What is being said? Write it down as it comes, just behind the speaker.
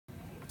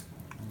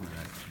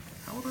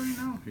How old are you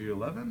now? Are you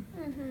 11?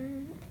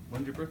 Mm-hmm.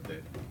 When's your birthday?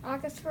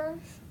 August 1st.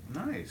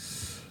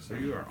 Nice. So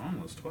you are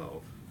almost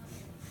 12.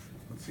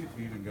 Let's see if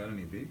we even got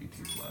any baby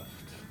teeth left.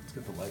 Let's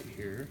get the light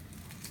here.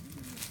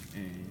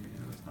 And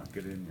let's not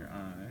get it in your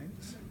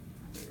eyes.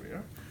 There we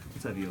are.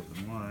 Let's have you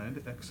open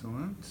wide.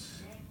 Excellent.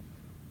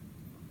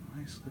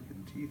 Nice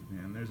looking teeth,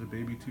 man. There's a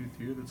baby tooth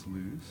here that's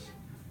loose.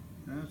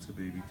 That's a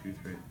baby tooth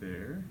right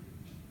there.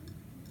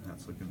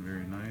 That's looking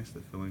very nice.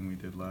 The filling we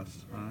did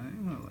last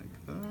time. I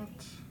like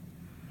that.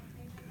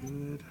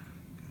 Good,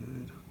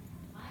 good.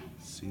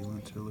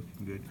 Sealants are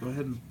looking good. Go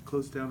ahead and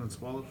close down and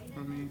swallow for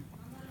me.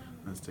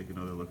 Let's take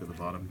another look at the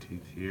bottom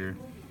teeth here.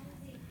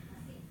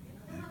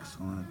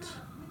 Excellent.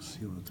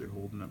 Sealants are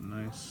holding up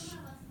nice.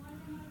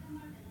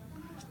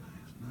 Nice,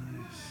 nice,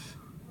 nice.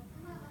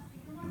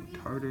 No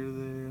tartar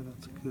there,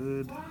 that's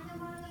good.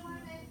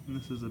 And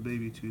this is a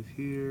baby tooth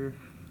here.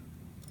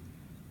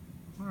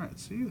 Alright,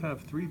 so you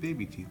have 3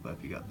 baby teeth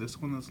left. You got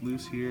this one that's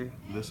loose here,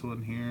 this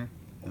one here,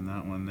 and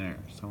that one there.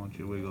 So I want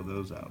you to wiggle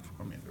those out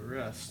for me. The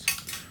rest,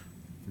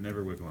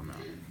 never wiggle them out.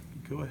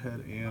 Go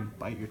ahead and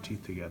bite your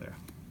teeth together.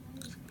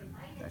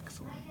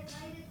 Excellent.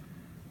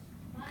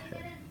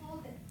 Okay.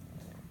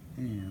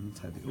 And let's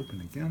have you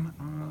open again.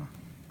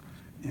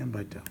 And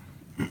bite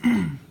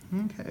down.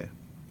 Okay.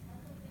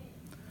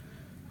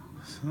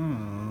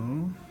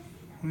 So,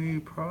 we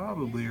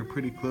probably are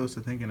pretty close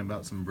to thinking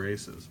about some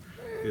braces.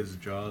 His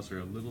jaws are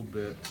a little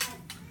bit,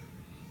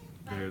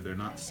 they're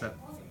not set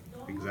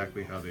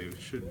exactly how they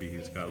should be.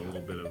 He's got a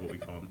little bit of what we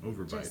call an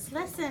overbite. Just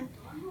listen.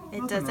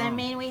 It Nothing doesn't wrong.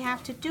 mean we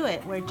have to do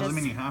it. We're just Doesn't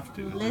mean you have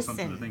to. It's just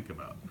something to listen. think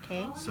about.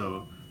 Okay.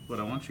 So what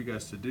I want you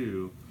guys to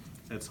do,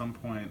 at some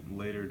point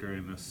later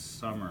during this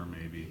summer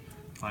maybe,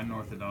 find an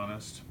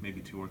orthodontist,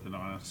 maybe 2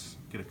 orthodontists,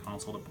 get a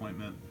consult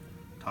appointment,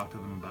 talk to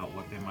them about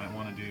what they might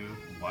want to do,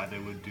 why they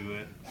would do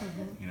it,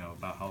 you know,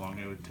 about how long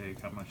it would take,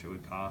 how much it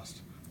would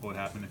cost, what would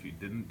happen if you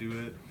didn't do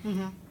it,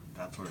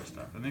 that sort of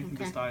stuff. And then you can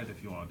Okay. decide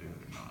if you want to do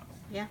it or not.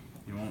 Yeah.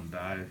 You won't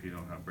die if you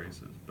don't have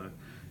braces, but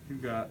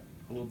you've got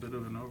a little bit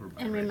of an overbite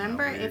And right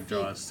remember, now, where your if you-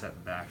 jaw is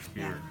set back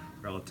here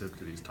relative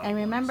to these top And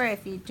remember, ones.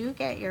 if you do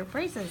get your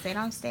braces, they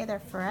don't stay there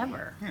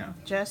forever. Yeah.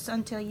 Just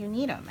until you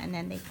need them, and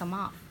then they come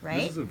off,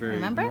 right? This is a very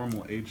remember?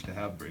 normal age to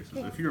have braces.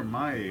 If you're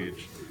my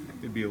age,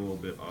 it'd be a little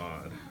bit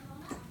odd.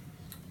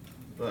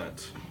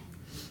 But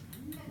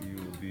you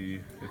will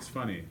be, it's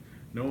funny.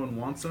 No one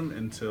wants them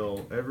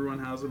until everyone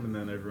has them, and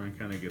then everyone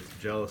kind of gets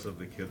jealous of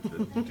the kids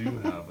that do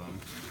have them.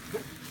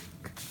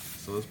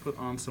 So let's put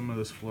on some of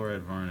this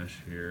fluoride varnish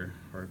here.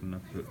 Harden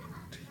up the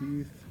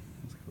teeth.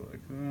 Let's go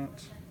like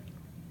that.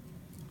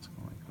 Let's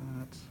go like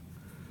that.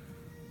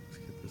 Let's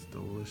get this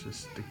delicious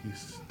sticky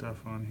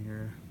stuff on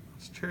here.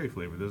 It's cherry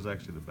flavor. This is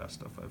actually the best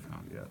stuff I've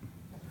found yet.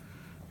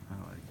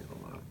 I like it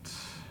a lot.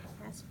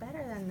 That's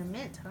better than the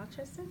mint, huh,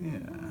 Tristan?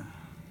 Yeah.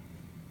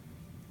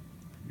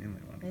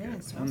 Mainly want to It even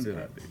get smells under good.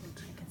 that baby I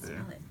tooth can there.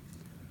 smell it.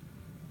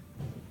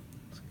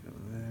 Let's go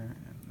there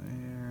and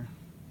there.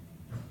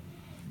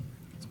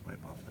 Let's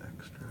wipe off the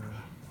extra.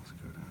 Let's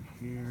go down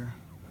here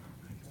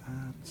like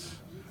that,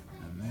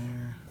 and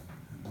there,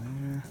 and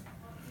there.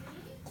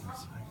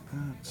 Just like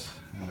that,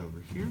 and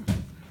over here,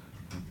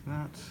 like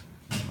that,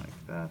 and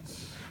like that.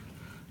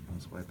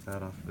 Let's wipe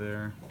that off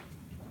there.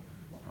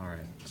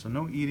 Alright, so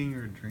no eating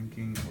or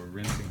drinking or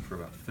rinsing for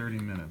about 30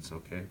 minutes,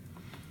 okay?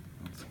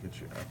 Let's get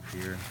you up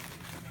here.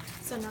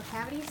 So no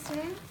cavities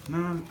today?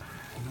 No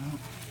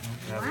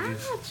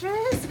cavities. Wow,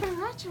 Tris,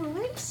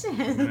 congratulations.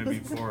 I'm gonna be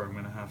poor. I'm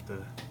gonna have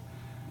to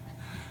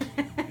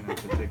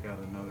take out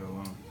another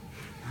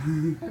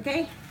loan.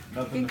 Okay, you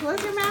Nothing can to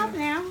close your fix mouth there.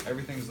 now.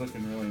 Everything's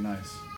looking really nice.